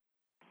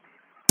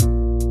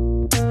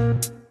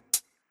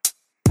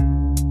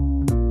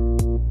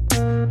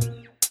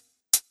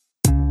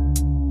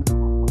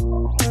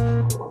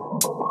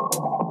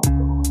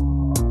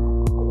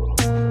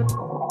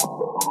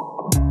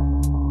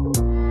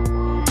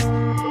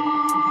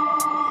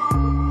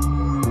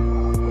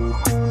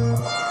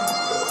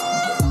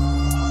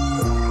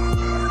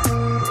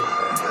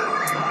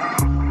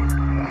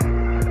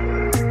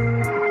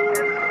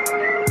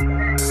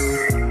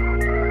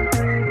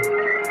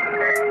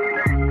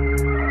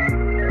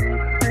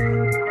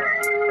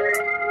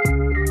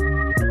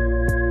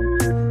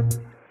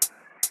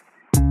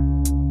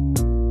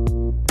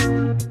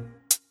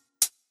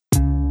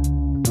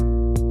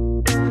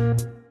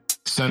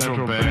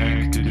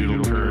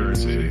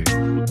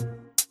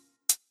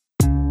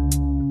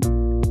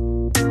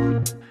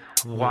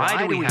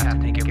Why do we have to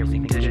make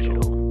everything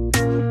digital?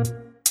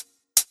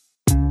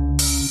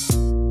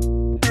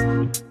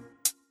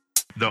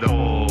 The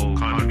whole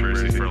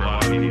controversy for a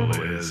lot of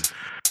people is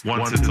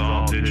once it's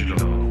all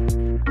digital,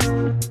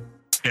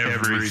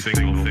 every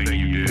single thing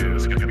you do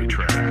is going to be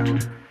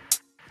tracked.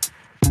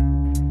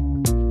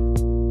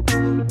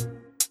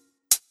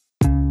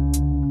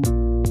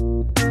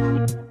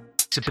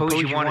 Suppose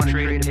you want to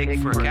trade a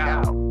pig for a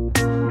cow.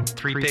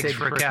 3 pigs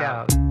for a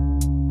cow.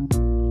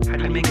 How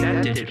do you make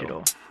that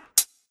digital?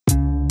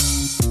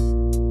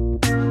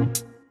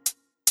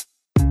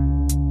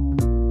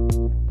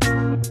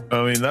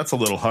 I mean, that's a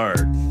little hard.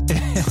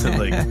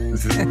 Like,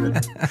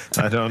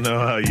 I don't know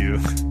how you.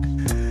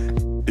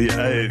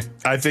 Yeah,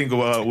 I think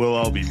we'll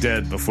all be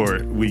dead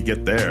before we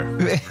get there.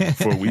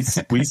 Before we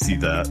see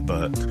that,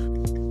 but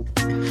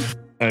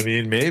I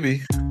mean,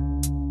 maybe.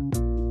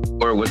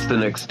 Or what's the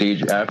next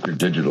stage after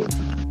digital?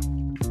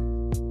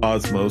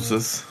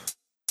 Osmosis.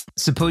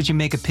 Suppose you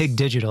make a pig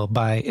digital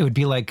it would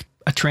be like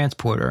a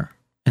transporter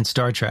in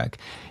Star Trek.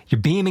 You're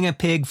beaming a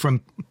pig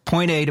from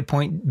point A to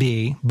point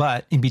B,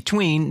 but in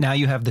between, now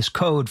you have this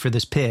code for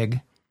this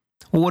pig.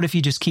 Well, what if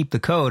you just keep the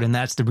code and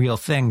that's the real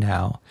thing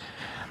now?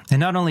 And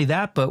not only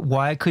that, but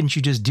why couldn't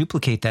you just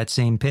duplicate that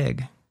same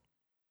pig?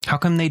 How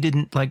come they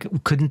didn't,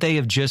 couldn't they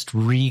have just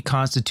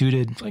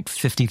reconstituted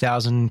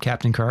 50,000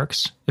 Captain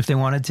Kirks if they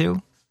wanted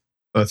to?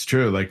 That's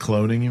true. Like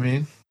cloning, you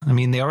mean? I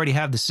mean, they already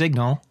have the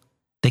signal.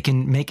 They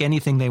can make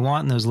anything they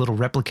want in those little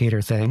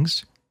replicator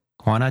things.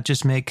 Why not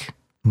just make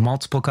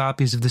multiple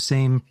copies of the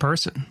same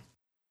person?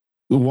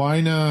 Why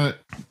not?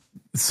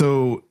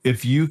 So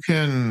if you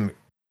can,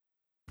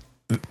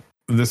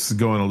 this is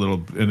going a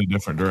little in a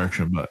different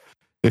direction, but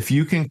if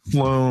you can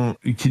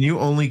can you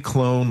only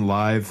clone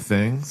live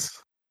things?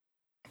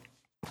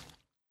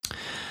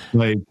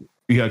 Like,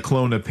 you got to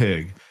clone a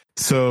pig.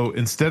 So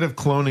instead of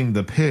cloning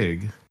the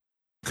pig,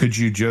 could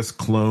you just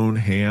clone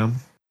ham?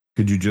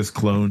 Could you just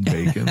clone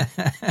bacon?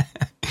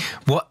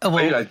 Well,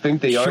 wait, I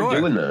think they are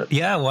doing that.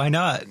 Yeah, why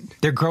not?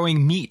 They're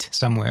growing meat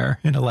somewhere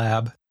in a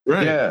lab.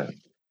 Right. Yeah.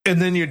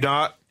 And then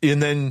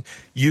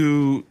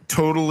you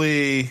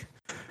totally.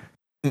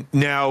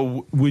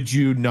 Now, would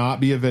you not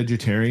be a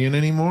vegetarian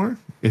anymore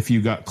if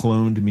you got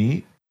cloned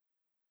meat?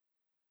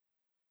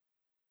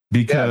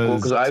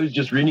 Because I was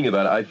just reading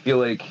about it. I feel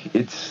like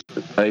that's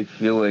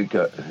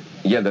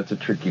a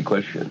tricky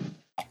question.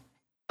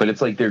 But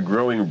it's like they're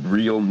growing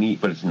real meat,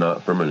 but it's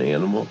not from an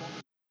animal.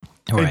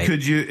 Right.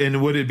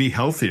 And would it be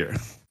healthier?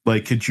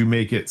 Like, could you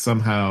make it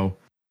somehow?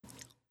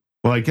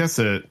 Well, I guess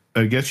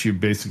you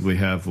basically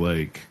have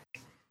like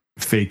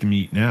fake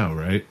meat now,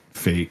 right?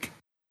 Fake.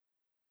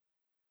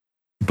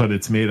 But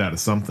it's made out of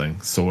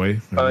something, soy.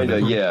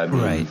 Yeah.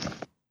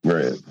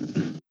 Right.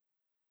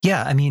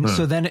 Yeah, I mean,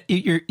 so then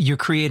you're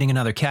creating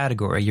another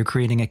category. You're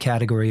creating a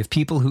category of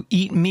people who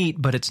eat meat,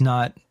 but it's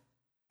not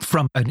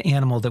from an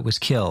animal that was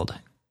killed.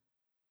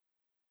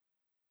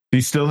 You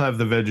still have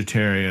the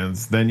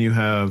vegetarians. Then you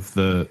have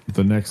the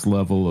next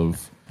level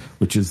of,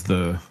 which is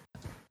the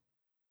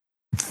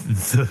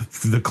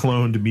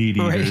cloned meat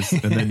eaters,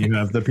 right. And then you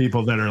have the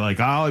people that are like,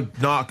 I'm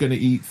not going to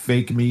eat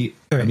fake meat.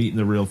 Right. I'm eating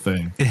the real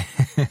thing.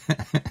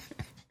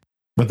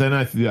 But then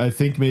I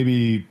think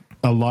maybe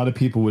a lot of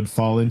people would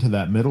fall into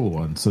that middle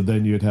one. So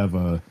then you'd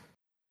have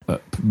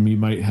you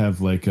might have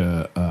like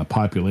a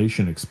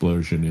population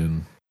explosion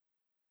in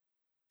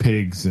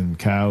pigs and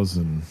cows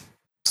and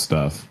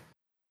stuff.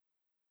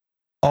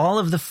 All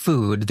of the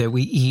food that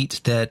we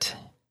eat that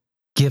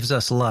gives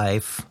us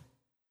life,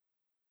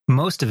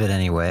 most of it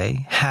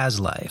anyway, has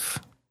life.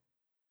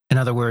 In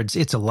other words,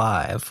 it's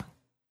alive.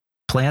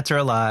 Plants are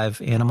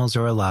alive. Animals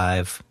are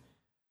alive.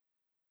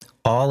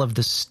 All of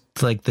this,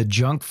 like the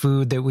junk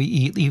food that we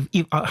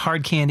eat,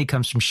 hard candy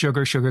comes from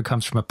sugar. Sugar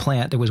comes from a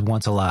plant that was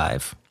once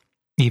alive,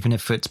 even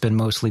if it's been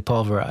mostly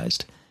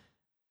pulverized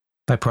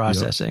by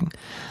processing.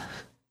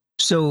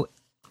 Yep.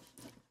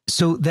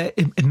 So that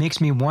it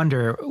makes me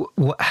wonder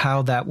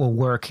how that will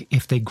work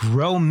if they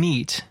grow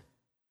meat.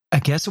 I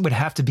guess it would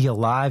have to be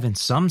alive in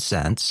some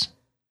sense,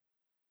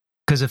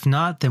 because if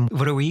not, then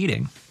what are we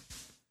eating?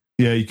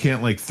 Yeah, you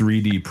can't like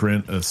 3D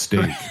print a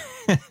steak.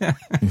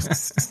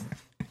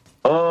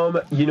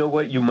 You know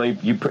what?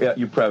 You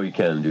probably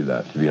can do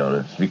that, to be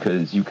honest,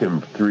 because you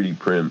can 3D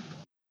print,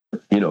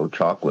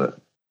 chocolate.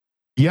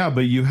 Yeah,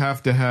 but you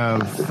have to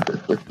have.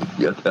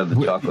 You have to have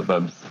the chocolate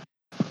bumps.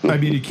 I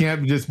mean, you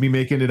can't just be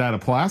making it out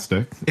of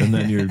plastic, and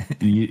then you're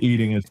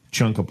eating a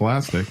chunk of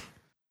plastic.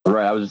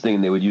 Right. I was just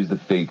thinking they would use the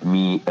fake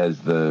meat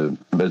as the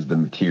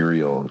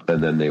material,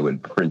 and then they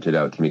would print it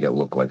out to make it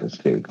look like a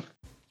steak.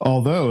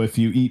 Although, if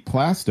you eat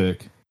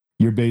plastic,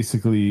 you're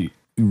basically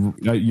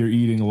you're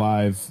eating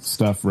live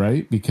stuff,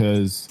 right?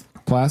 Because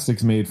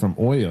plastic's made from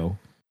oil,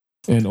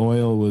 and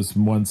oil was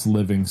once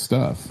living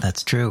stuff.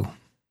 That's true.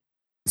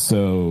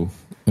 So,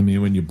 I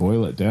mean, when you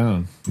boil it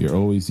down, you're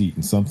always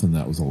eating something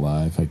that was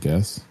alive, I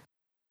guess.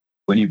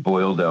 When you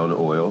boil down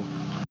oil?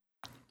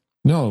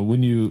 No,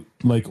 when you,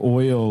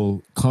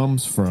 oil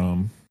comes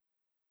from...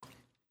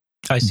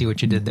 I see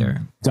what you did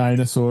there.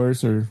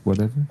 Dinosaurs or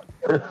whatever.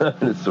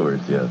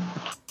 Dinosaurs, yeah.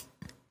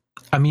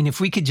 I mean, if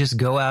we could just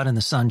go out in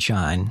the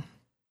sunshine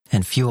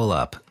and fuel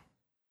up,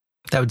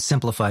 that would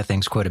simplify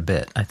things quite a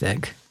bit, I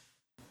think.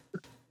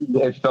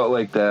 It felt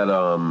like that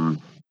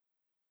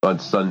on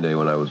Sunday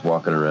when I was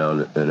walking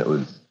around, and it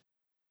was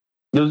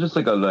just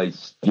like a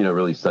nice,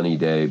 really sunny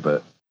day,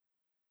 but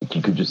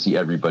you could just see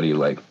everybody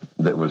like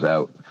that was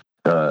out,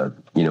 out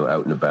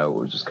and about,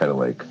 was just kind of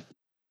like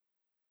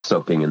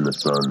soaking in the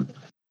sun.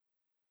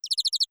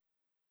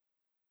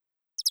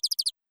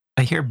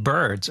 I hear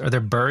birds. Are there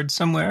birds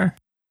somewhere?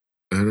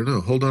 I don't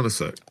know. Hold on a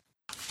sec.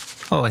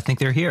 Oh, I think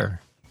they're here.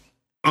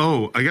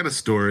 Oh, I got a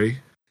story.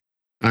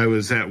 I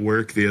was at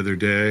work the other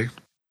day,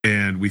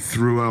 and we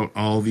threw out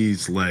all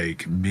these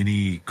like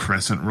mini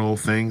crescent roll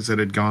things that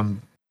had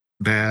gone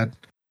bad.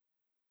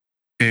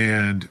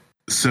 And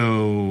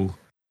so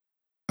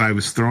I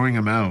was throwing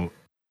them out,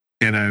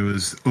 and I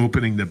was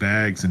opening the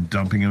bags and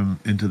dumping them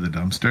into the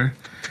dumpster.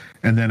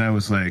 And then I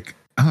was like,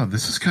 oh,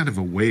 this is kind of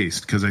a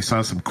waste, because I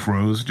saw some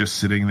crows just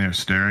sitting there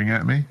staring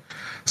at me.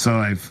 So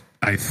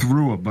I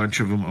threw a bunch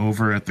of them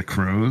over at the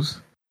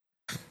crows.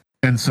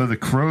 And so the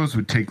crows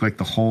would take like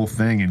the whole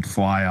thing and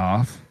fly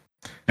off.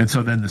 And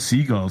so then the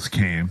seagulls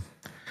came,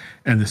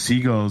 and the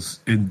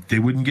seagulls, and they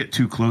wouldn't get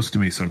too close to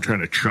me. So I'm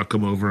trying to truck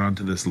them over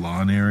onto this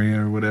lawn area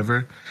or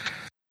whatever.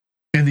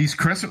 And these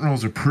crescent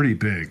rolls are pretty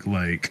big.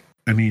 Like,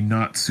 I mean,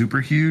 not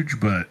super huge,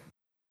 but,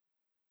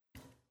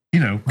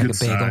 like good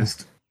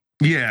sized.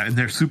 Yeah. And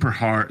they're super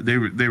hard. They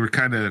were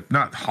kind of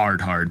not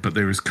hard, but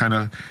they was kind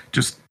of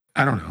just,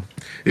 I don't know.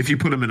 If you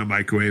put them in a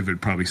microwave,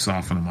 it'd probably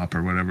soften them up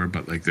or whatever.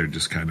 But like, they're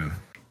just kind of.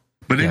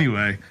 But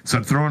anyway, so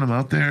I'm throwing them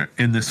out there,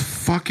 and this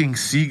fucking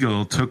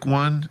seagull took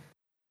one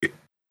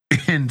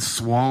and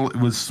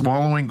was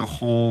swallowing the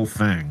whole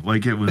thing.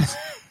 Like it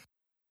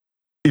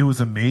was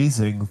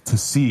amazing to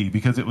see,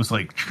 because it was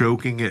like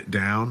choking it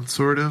down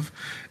sort of.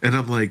 And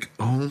I'm like,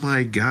 oh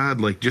my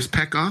God, like just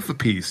peck off a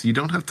piece. You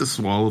don't have to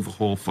swallow the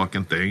whole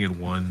fucking thing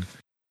in one.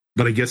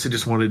 But I guess I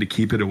just wanted to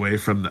keep it away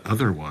from the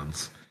other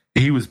ones.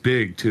 He was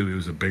big too. He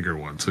was a bigger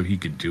one, so he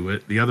could do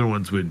it. The other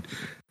ones would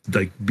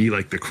like be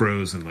like the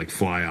crows and like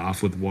fly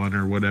off with one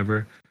or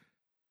whatever.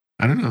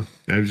 I don't know.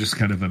 I was just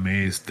kind of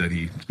amazed that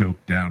he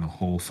choked down a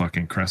whole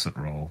fucking crescent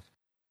roll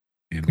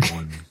in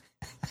one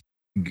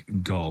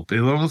gulp. It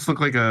almost looked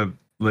like a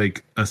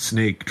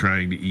snake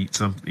trying to eat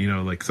something,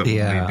 like something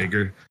way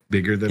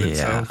bigger than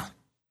itself.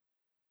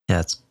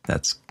 Yeah,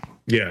 that's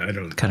I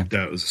don't kind of,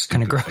 that was a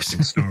kind stupid of gross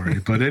fucking story.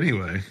 But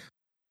anyway,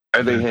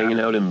 are they hanging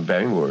out in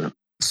Bangor?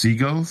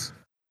 Seagulls?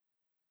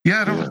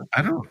 Yeah,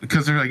 I don't,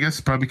 because I guess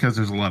probably because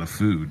there's a lot of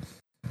food.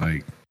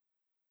 Like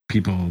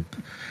a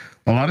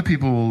lot of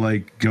people will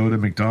like go to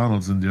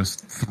McDonald's and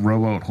just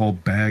throw out whole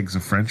bags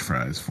of French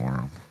fries for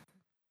them.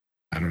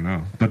 I don't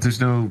know, but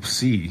there's no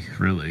sea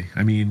really.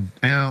 I mean,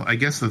 I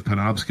guess the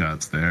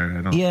Penobscot's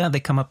there. Yeah, they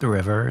come up the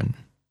river and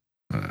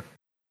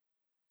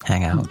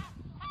hang out.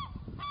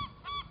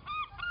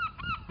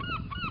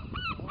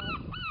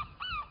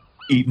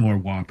 Eat more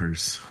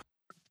Whoppers.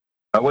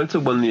 I went to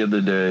one the other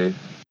day,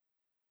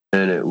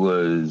 and it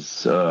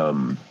was,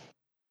 I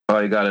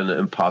got an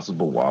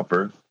Impossible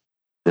Whopper,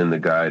 and the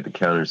guy at the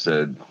counter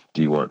said,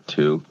 "Do you want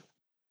two?"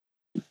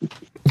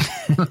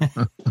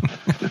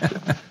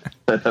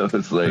 I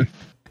was like,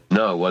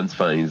 "No, one's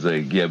fine." He's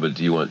like, "Yeah, but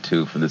do you want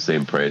two for the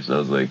same price?" And I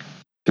was like,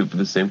 "Two for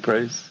the same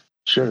price?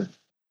 Sure."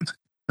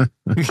 I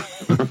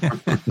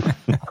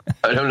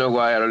don't know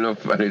why. I don't know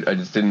if I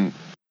just didn't.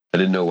 I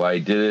didn't know why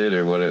he did it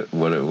or what it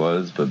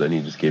was, but then he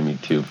just gave me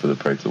two for the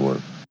price of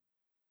one.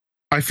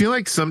 I feel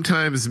like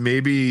sometimes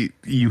maybe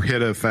you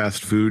hit a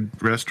fast food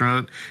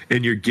restaurant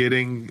and you're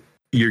getting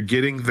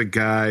the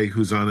guy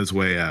who's on his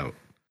way out.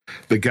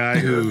 The guy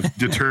who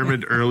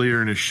determined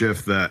earlier in his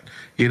shift that,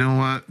 you know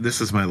what,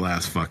 this is my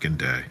last fucking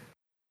day.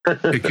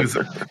 Because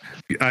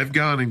I've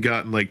gone and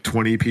gotten like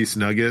 20-piece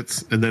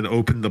nuggets and then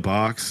opened the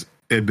box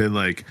and been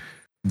like,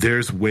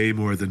 there's way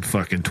more than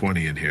fucking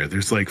 20 in here.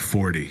 There's like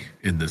 40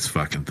 in this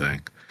fucking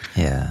thing.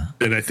 Yeah.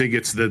 And I think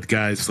it's the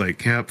guy's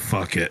like, yeah,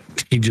 fuck it.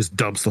 He just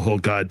dumps the whole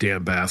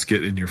goddamn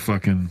basket in your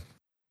fucking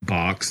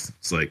box.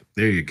 It's like,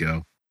 there you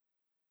go.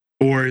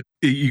 Or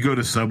you go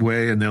to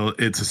Subway and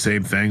it's the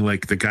same thing.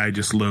 Like the guy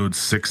just loads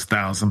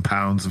 6,000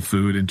 pounds of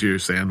food into your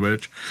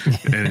sandwich,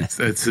 and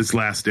it's his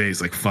last day.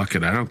 He's like, "Fuck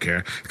it, I don't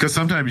care." Because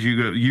sometimes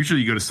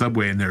usually you go to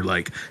Subway and they're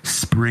like,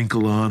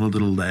 sprinkle on a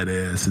little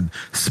lettuce and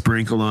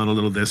sprinkle on a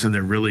little this, and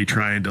they're really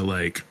trying to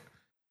like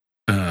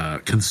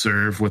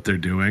conserve what they're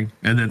doing.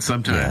 And then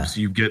sometimes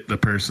you get the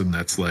person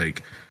that's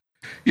like,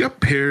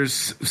 "Yep,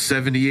 here's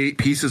 78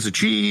 pieces of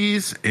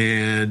cheese,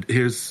 and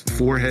here's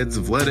 4 heads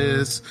of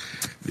lettuce."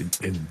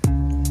 And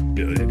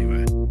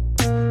anyway.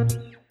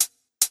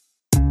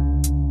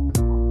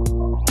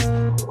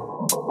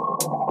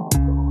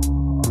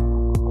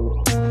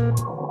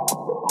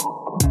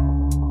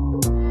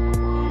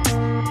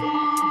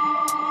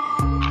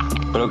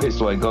 But okay,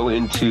 so I go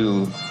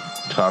into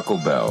Taco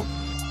Bell.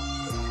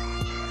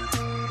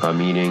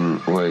 I'm eating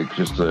like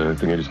I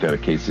think I just got a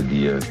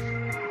quesadilla.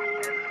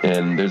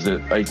 And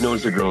I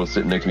noticed a girl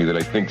sitting next to me that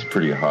I think's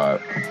pretty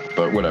hot,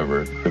 but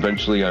whatever.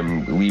 Eventually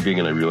I'm leaving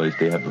and I realize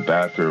they have a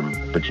bathroom,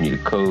 but you need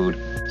a code.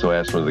 So I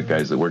asked one of the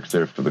guys that works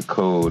there for the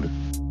code,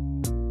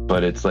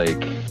 but it's like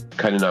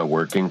kind of not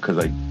working because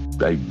I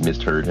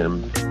misheard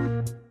him.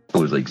 It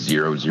was like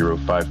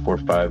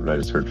 00545 and I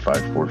just heard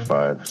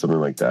 545, something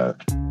like that.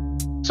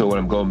 So when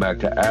I'm going back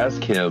to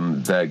ask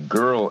him, that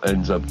girl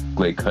ends up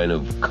like kind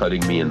of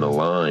cutting me in the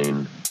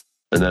line.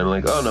 And then I'm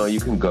like, oh no, you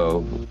can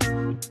go.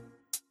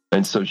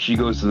 And so she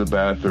goes to the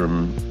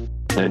bathroom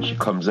and she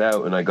comes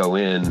out and I go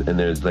in and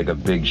there's like a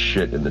big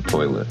shit in the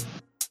toilet.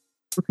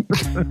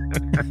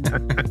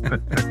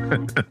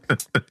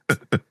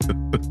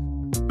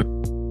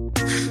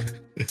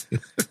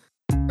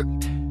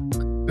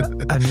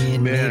 I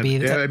mean, Man,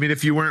 maybe. yeah, I mean,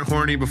 if you weren't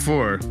horny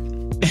before,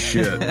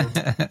 shit.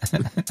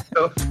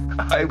 So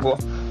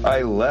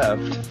I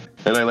left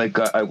and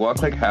I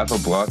walked like half a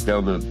block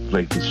down the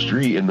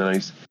street and then I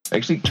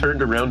actually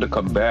turned around to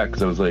come back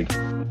because I was like,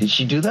 did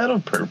she do that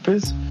on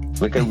purpose?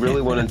 Like I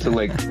really wanted to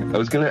I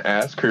was gonna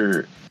ask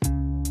her,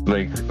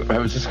 I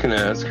was just gonna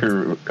ask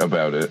her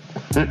about it.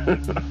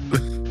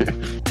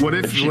 What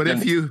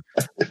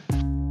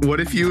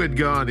if you had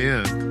gone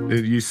in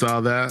and you saw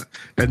that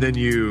and then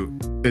you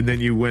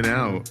went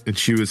out and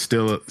she was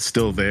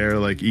still there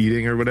like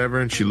eating or whatever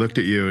and she looked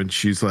at you and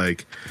she's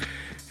like,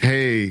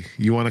 hey,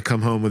 you want to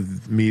come home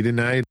with me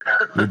tonight?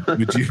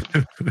 Would you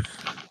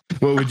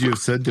what would you have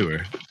said to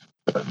her?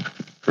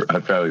 I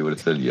probably would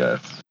have said yes.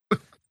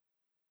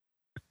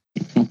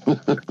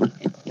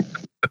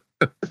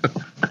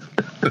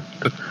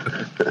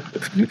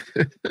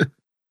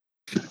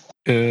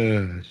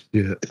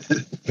 Shit.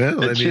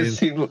 Well,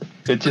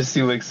 It just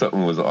seemed like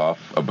something was off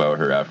about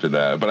her after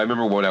that. But I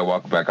remember when I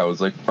walked back, I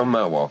was like, I'm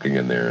not walking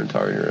in there and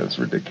talking to her. It's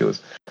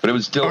ridiculous. But it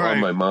was still on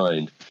my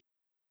mind.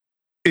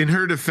 In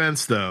her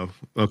defense, though,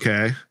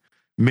 okay,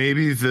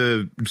 maybe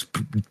the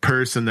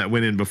person that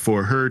went in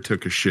before her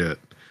took a shit,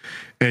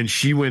 and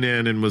she went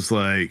in and was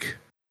like,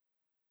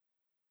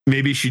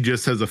 maybe she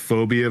just has a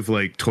phobia of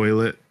like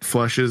toilet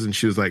flushes, and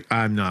she was like,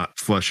 I'm not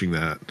flushing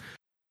that.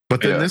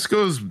 But then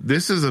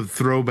this is a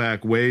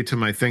throwback way to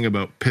my thing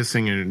about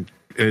pissing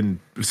and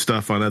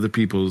stuff on other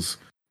people's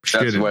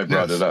shit. That's why I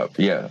brought it up.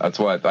 Yeah, that's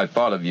why I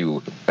thought of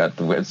you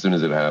as soon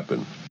as it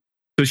happened.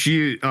 So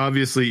she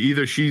obviously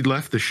either she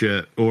left the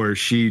shit or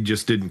she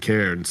just didn't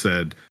care and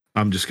said,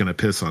 I'm just going to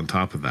piss on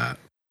top of that.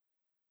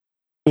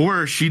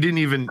 Or she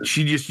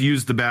just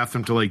used the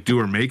bathroom to like do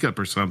her makeup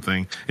or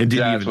something and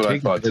didn't even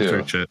take the piss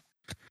or shit.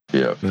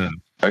 Yeah.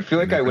 I feel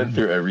like I went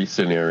through every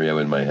scenario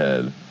in my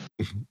head.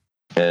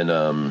 And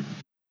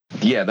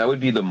that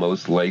would be the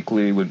most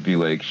likely would be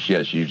like,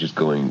 yeah, she's just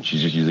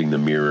using the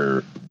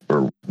mirror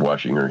or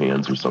washing her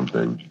hands or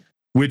something.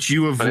 Which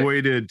you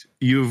avoided.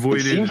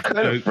 It seems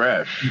kind of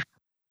fresh.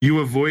 You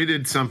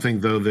avoided something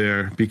though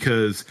there,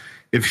 because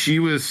if she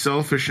was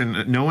selfish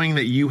and knowing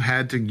that you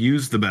had to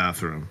use the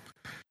bathroom,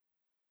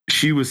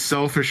 she was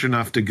selfish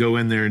enough to go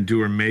in there and do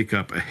her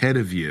makeup ahead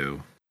of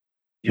you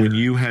when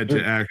you had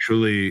to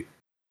actually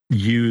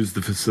use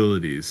the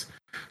facilities.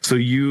 So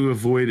you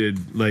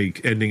avoided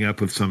like ending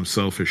up with some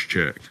selfish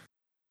chick.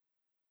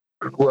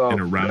 Well, in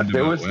a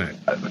roundabout way.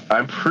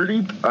 I'm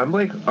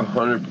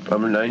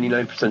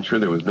 99% sure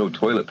there was no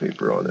toilet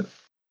paper on it.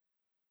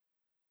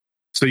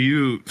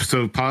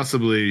 So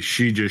possibly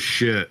she just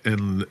shit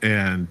and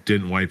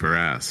didn't wipe her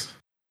ass.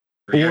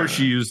 Yeah. Or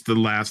she used the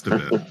last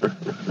of it.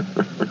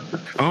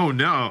 Oh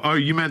no. Oh,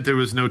 you meant there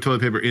was no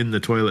toilet paper in the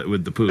toilet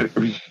with the poop.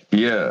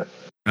 Yeah.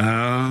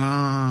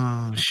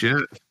 Oh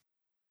shit.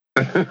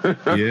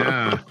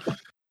 Yeah.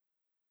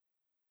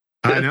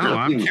 I know.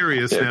 I'm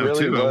curious now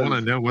really too. Was. I want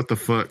to know what the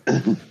fuck.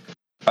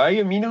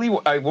 I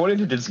wanted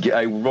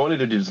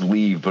to just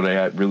leave, but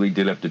I really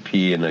did have to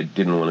pee, and I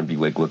didn't want to be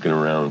like looking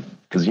around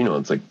because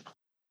it's like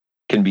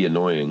can be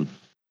annoying.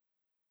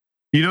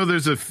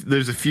 There's a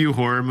few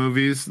horror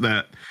movies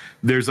that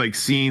there's like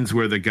scenes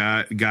where the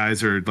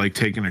guys are like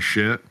taking a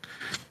shit,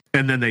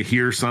 and then they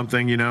hear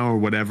something, or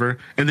whatever,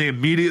 and they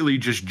immediately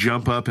just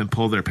jump up and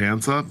pull their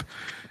pants up.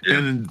 Yeah.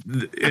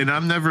 And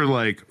I'm never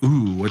like,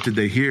 ooh, what did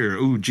they hear?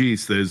 Ooh,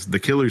 geez, there's the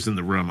killer's in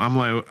the room. I'm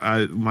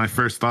like, my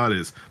first thought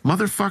is,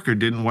 motherfucker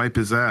didn't wipe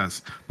his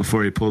ass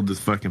before he pulled his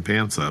fucking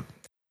pants up.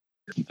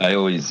 That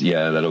always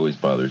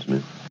bothers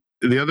me.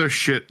 The other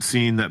shit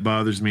scene that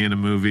bothers me in a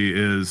movie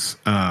is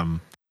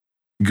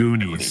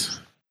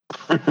Goonies.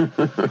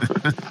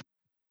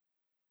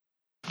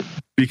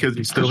 Because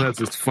he still has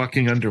his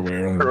fucking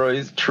underwear on.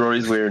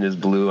 Troy's wearing his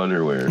blue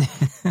underwear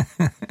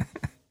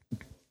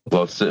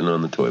while sitting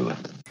on the toilet.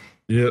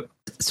 Yep.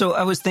 So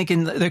I was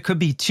thinking there could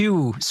be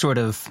two sort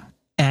of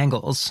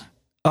angles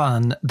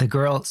on the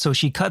girl. So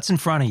she cuts in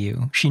front of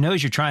you. She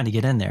knows you're trying to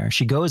get in there.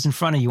 She goes in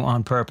front of you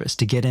on purpose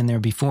to get in there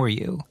before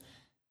you.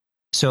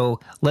 So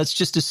let's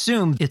just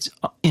assume it's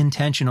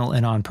intentional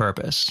and on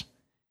purpose.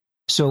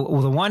 So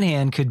the one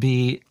hand could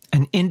be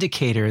an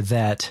indicator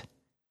that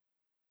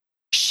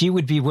she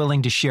would be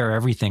willing to share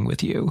everything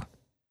with you.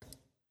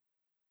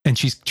 And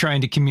she's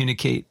trying to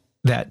communicate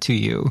that to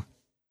you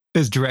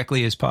as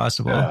directly as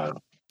possible.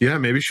 Yeah,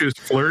 maybe she was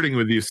flirting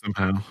with you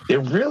somehow. It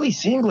really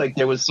seemed like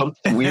there was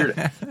something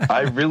weird.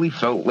 I really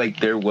felt like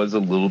there was a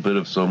little bit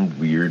of some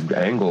weird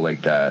angle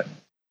like that.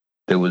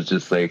 That was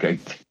just like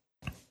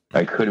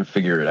I couldn't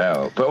figure it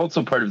out. But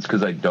also part of it's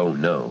because I don't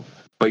know.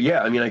 But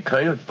yeah, I mean, I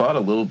kind of thought a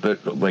little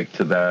bit like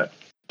to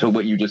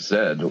what you just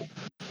said.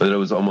 That it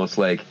was almost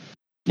like,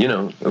 you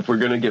know, if we're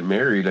gonna get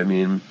married, I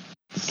mean,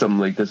 something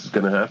like this is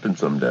gonna happen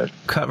someday.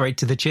 Cut right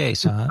to the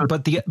chase, huh?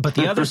 But the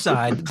other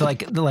side,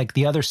 like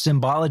the other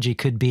symbology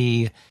could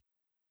be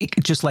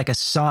just like a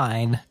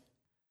sign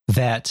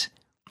that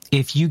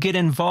if you get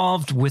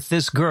involved with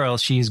this girl,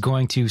 she's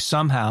going to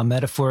somehow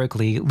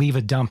metaphorically leave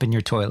a dump in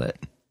your toilet.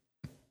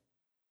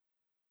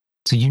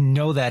 So you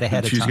know that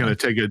ahead of time.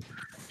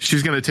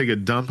 She's gonna take a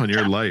dump on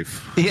your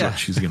life. Yeah, what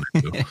she's gonna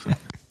do.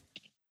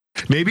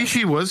 Maybe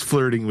she was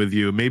flirting with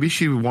you. Maybe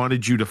she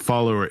wanted you to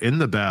follow her in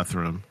the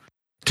bathroom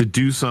to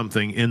do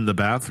something in the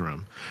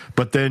bathroom,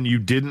 but then you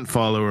didn't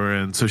follow her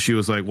in. So she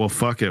was like, well,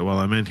 fuck it. While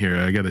I'm in here,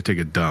 I got to take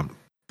a dump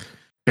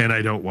and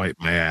I don't wipe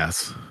my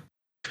ass.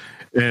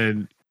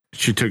 And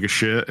she took a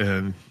shit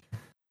and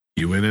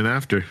you went in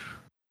after.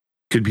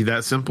 Could be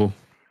that simple.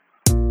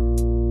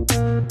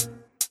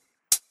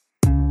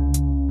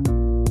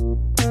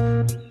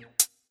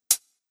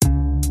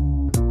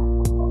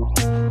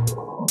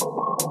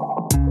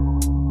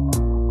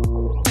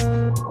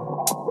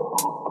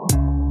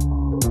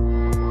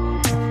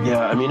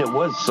 Yeah, I mean, it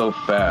was so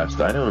fast.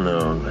 I don't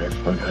know.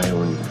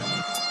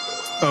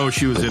 Oh,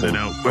 she was in and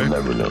out quick? I'll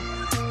never know.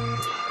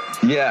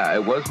 Yeah,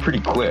 it was pretty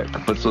quick.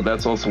 But so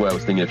that's also why I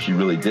was thinking if she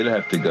really did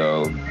have to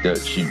go, that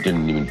she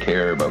didn't even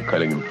care about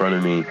cutting in front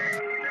of me.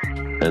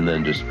 And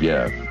then just,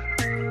 yeah.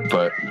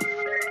 But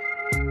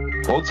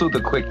also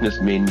the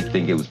quickness made me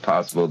think it was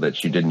possible that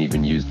she didn't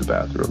even use the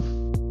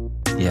bathroom.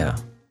 Yeah.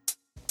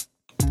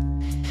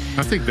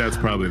 I think that's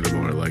probably the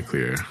more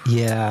likelier.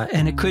 Yeah,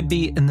 and it could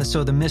be,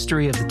 so the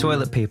mystery of the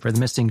toilet paper, the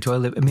missing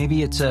toilet,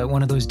 maybe it's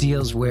one of those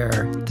deals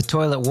where the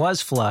toilet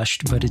was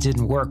flushed, but it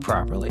didn't work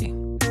properly,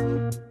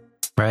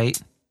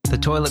 right? The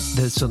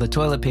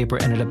toilet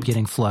paper ended up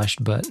getting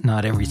flushed, but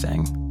not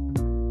everything.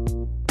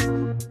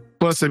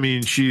 Plus, I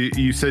mean,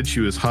 you said she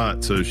was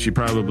hot, so she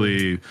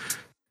probably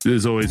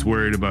is always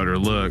worried about her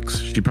looks.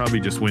 She probably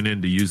just went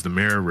in to use the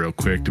mirror real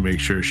quick to make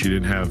sure she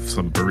didn't have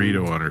some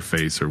burrito on her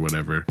face or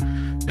whatever.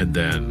 And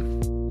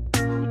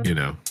then, you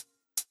know,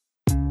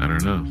 I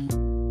don't know.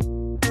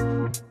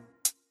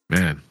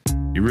 Man,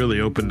 you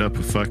really opened up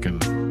a fucking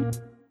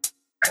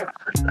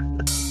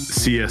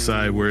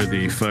CSI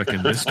worthy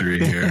fucking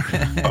mystery here.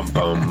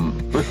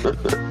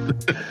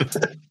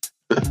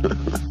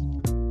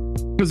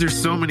 Because there's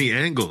so many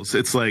angles.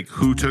 It's like,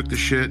 who took the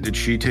shit? Did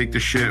she take the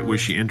shit? Was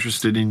she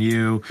interested in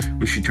you?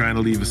 Was she trying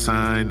to leave a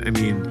sign? I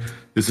mean,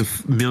 there's a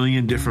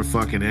million different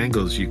fucking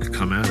angles you could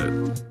come at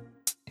it.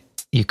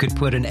 You could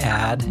put an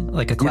ad,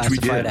 like a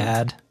classified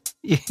ad.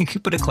 You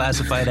could put a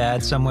classified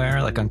ad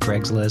somewhere, like on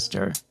Craigslist,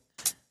 or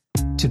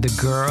to the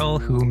girl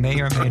who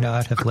may or may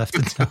not have left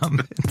a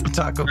dump at the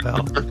Taco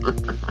Bell.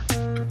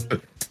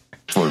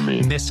 For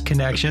me. Missed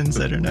connections,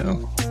 I don't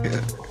know.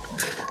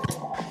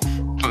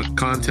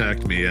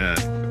 Contact me at...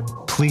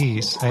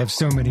 Please, I have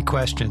so many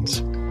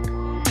questions.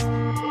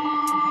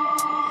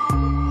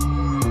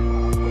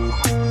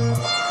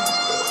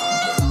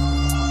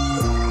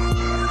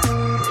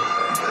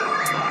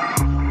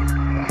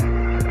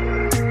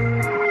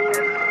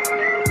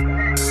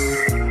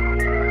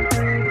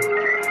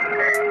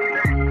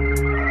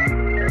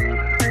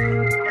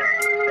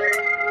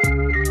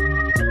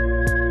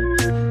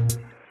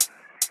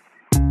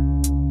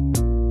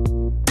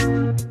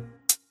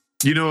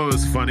 You know what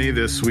was funny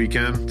this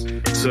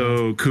weekend?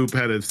 So Coop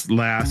had his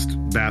last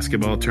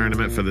basketball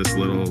tournament for this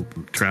little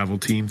travel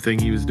team thing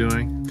he was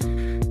doing.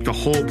 The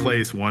whole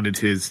place wanted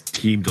his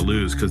team to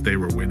lose because they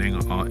were winning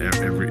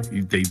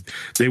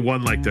they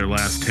won like their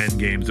last 10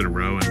 games in a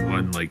row and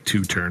won like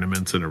 2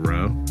 tournaments in a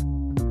row.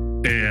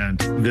 And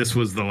this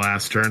was the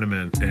last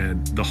tournament,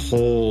 and the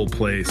whole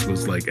place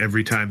was like,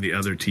 every time the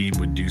other team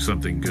would do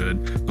something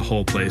good, the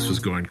whole place was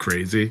going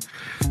crazy.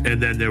 And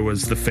then there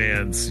was the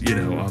fans, you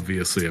know,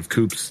 obviously of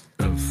Coop's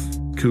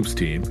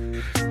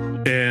team.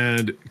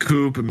 And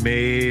Coop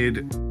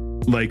made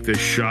like this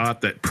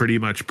shot that pretty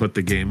much put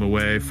the game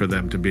away for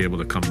them to be able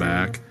to come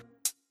back.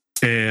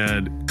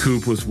 And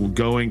Coop was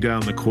going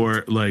down the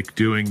court, like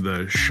doing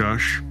the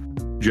shush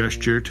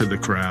gesture to the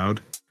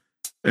crowd.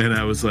 And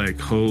I was like,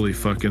 holy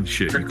fucking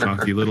shit, you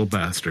cocky little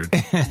bastard.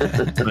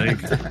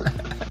 Like,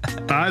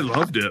 I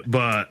loved it,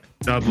 but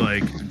I'm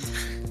like,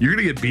 you're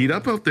going to get beat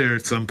up out there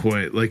at some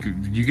point. Like,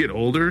 you get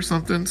older or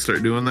something,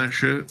 start doing that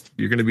shit,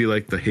 you're going to be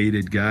like the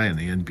hated guy in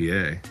the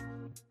NBA.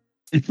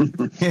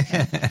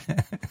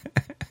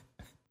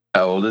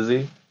 How old is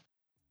he?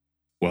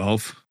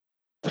 12.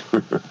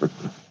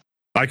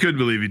 I couldn't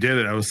believe he did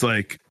it. I was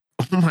like,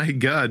 oh my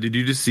God, did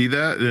you just see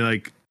that? And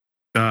like,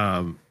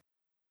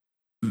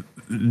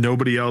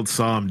 nobody else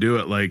saw him do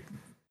it, like,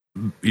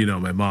 you know,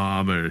 my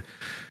mom or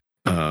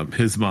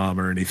his mom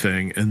or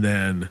anything. And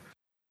then,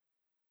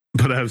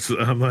 but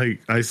I'm like,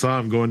 I saw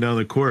him going down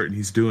the court and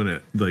he's doing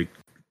it like,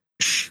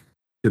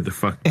 at the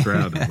fucking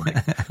crowd. I'm like,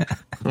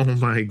 oh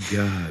my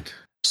God.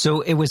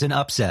 So it was an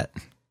upset.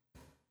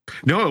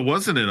 No, it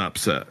wasn't an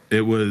upset.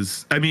 It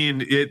was, I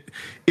mean,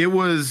 it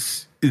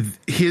was,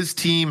 his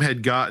team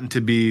had gotten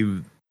to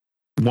be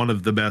one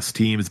of the best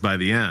teams by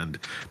the end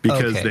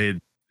because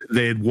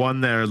they had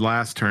won their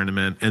last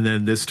tournament, and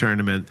then this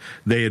tournament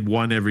they had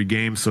won every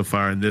game so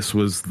far, and this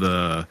was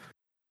the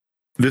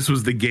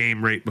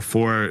game right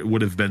before it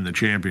would have been the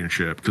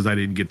championship, because I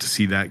didn't get to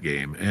see that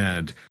game.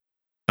 And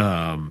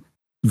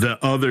the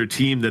other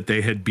team that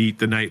they had beat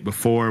the night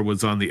before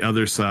was on the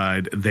other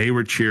side. They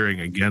were cheering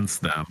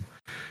against them,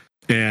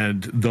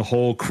 and the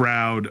whole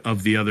crowd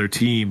of the other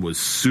team was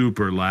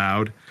super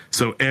loud.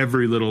 So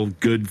every little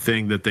good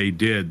thing that they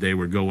did, they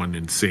were going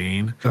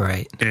insane. All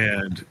right.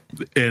 And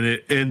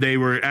they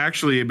were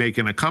actually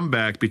making a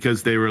comeback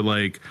because they were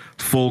like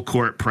full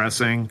court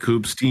pressing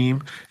Coop's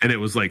team, and it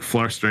was like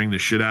flustering the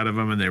shit out of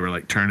them, and they were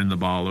like turning the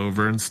ball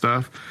over and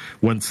stuff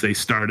once they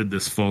started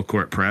this full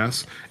court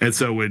press. And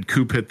so when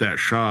Coop hit that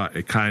shot,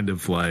 it kind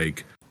of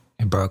like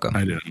it broke him. I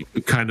don't know,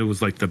 it kind of was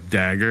like the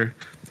dagger.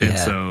 And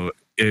so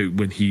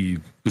when he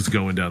was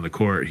going down the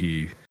court,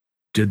 he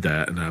did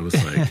that, and I was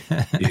like,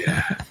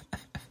 yeah,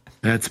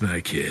 that's my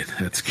kid.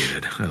 That's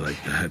good. I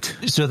like that.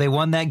 So they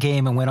won that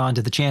game and went on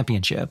to the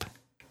championship.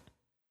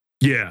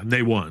 Yeah,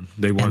 they won.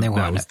 They won. And they won.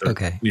 That was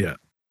Okay. Yeah.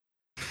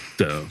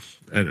 So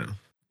I don't know.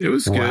 It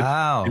was good.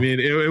 Wow. I mean,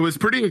 it was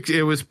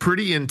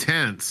pretty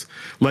intense.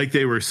 Like,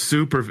 they were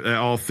super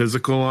all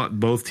physical.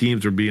 Both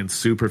teams were being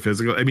super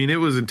physical. I mean,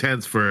 it was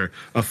intense for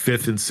a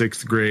 5th and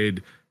 6th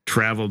grade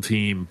travel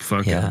team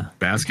fucking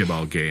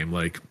basketball game.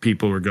 Like,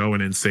 people were going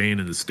insane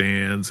in the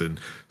stands and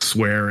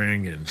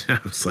swearing, and I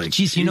was like,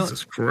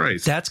 Jesus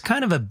Christ. That's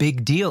kind of a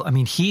big deal. I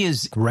mean, he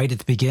is right at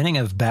the beginning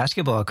of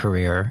basketball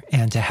career,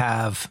 and to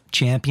have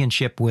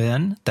championship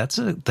win, that's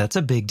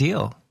a big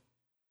deal.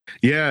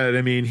 Yeah,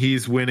 I mean,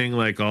 he's winning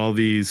like all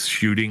these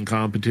shooting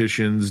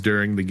competitions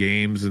during the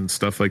games and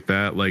stuff like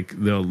that. Like,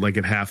 they'll, like,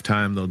 at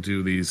halftime, they'll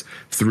do these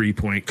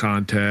 3-point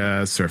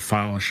contests or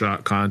foul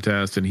shot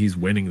contests, and he's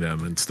winning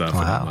them and stuff.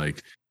 Wow. And I'm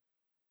like,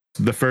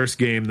 the first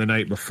game the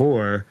night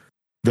before,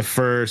 the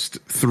first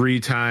 3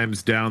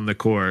 times down the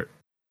court,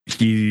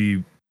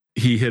 he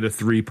hit a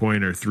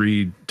 3-pointer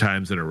 3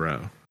 times in a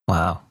row.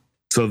 Wow.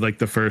 So like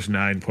the first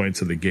 9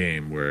 points of the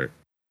game were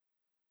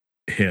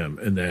him,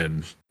 and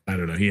then I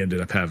don't know, he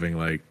ended up having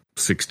like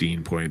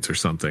 16 points or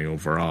something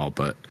overall,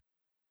 but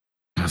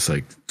I was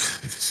like,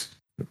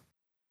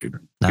 good.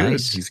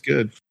 Nice. He's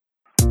good.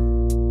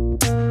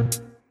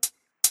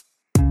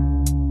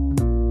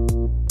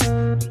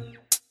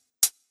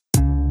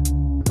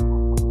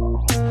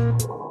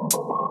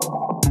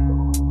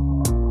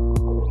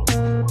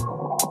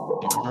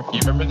 You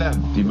remember that?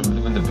 Do you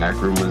remember when the back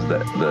room was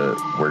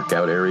the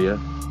workout area?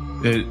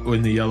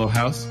 In the yellow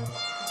house?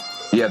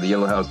 Yeah, the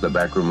yellow house, the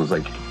back room was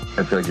like,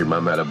 I feel like your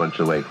mom had a bunch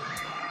of like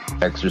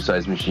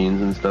exercise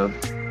machines and stuff.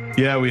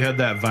 Yeah, we had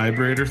that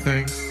vibrator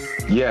thing.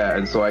 Yeah,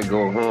 and so I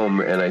go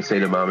home and I say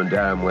to mom and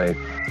dad, I'm like,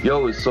 yo,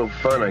 it was so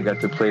fun. I got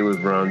to play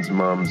with Ron's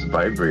mom's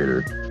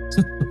vibrator.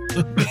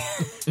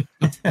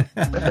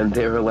 And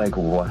they were like,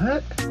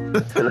 what?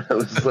 And I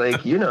was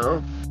like, you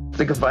know, it's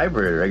like a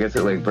vibrator. I guess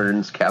it like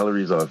burns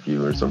calories off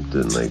you or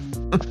something. Like,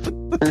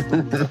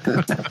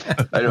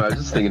 I know, I was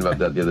just thinking about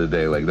that the other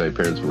day. Like, my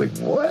parents were like,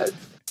 what?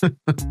 I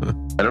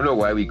don't know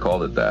why we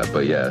called it that,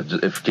 but yeah,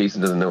 just, if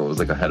Jason doesn't know, it was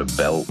like I had a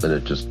belt and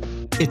it just...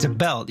 It's a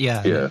belt,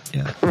 yeah.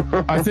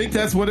 I think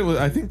that's what it was.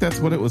 I think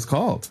that's what it was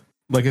called.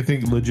 Like, I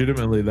think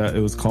legitimately that it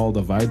was called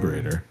a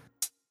vibrator,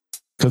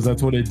 because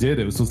that's what it did.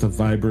 It was supposed to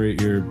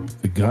vibrate your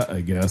gut,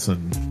 I guess,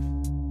 and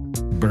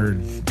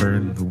burn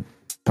the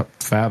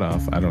fat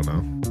off. I don't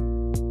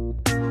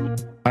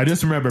know. I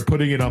just remember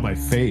putting it on my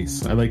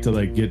face. I like to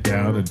like get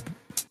down and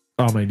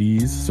on my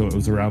knees, so it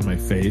was around my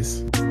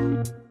face.